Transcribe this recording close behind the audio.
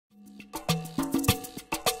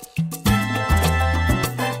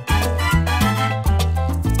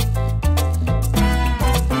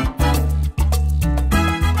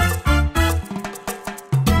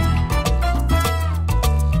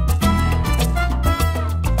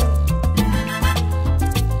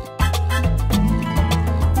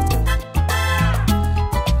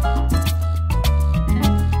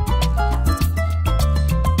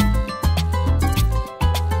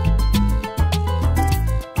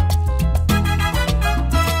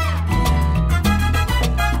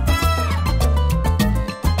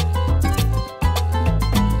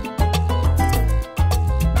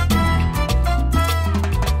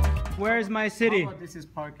city? How about this is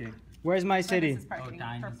parking? Where's my Oh, city? this is parking.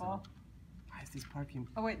 Purple. Why is this parking?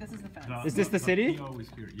 Oh wait, this is the fence. Is this the city? PO is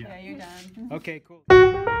here, Yeah, you're done. Okay, cool.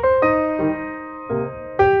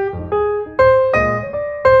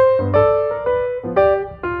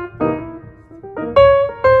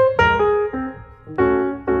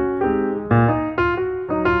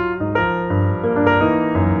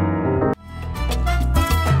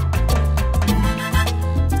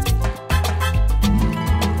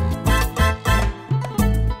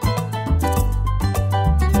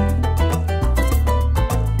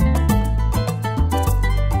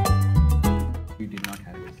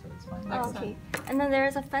 Okay, and then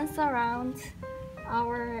there's a fence around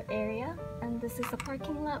our area, and this is the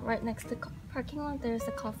parking lot. Right next to parking lot there's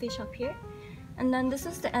a coffee shop here, and then this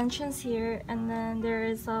is the entrance here, and then there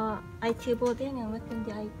is a IT building, and within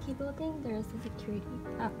the IT building there is a security.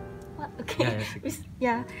 What? Okay.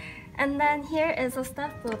 Yeah, and then here is a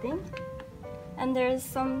staff building, and there's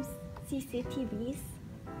some CCTVs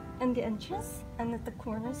in the entrance and at the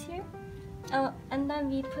corners here. And then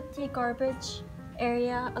we put the garbage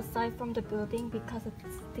area aside from the building because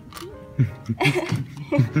it's sticky.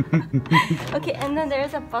 Okay, and then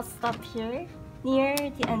there's a bus stop here near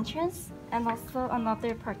the entrance, and also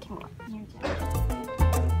another parking lot near there.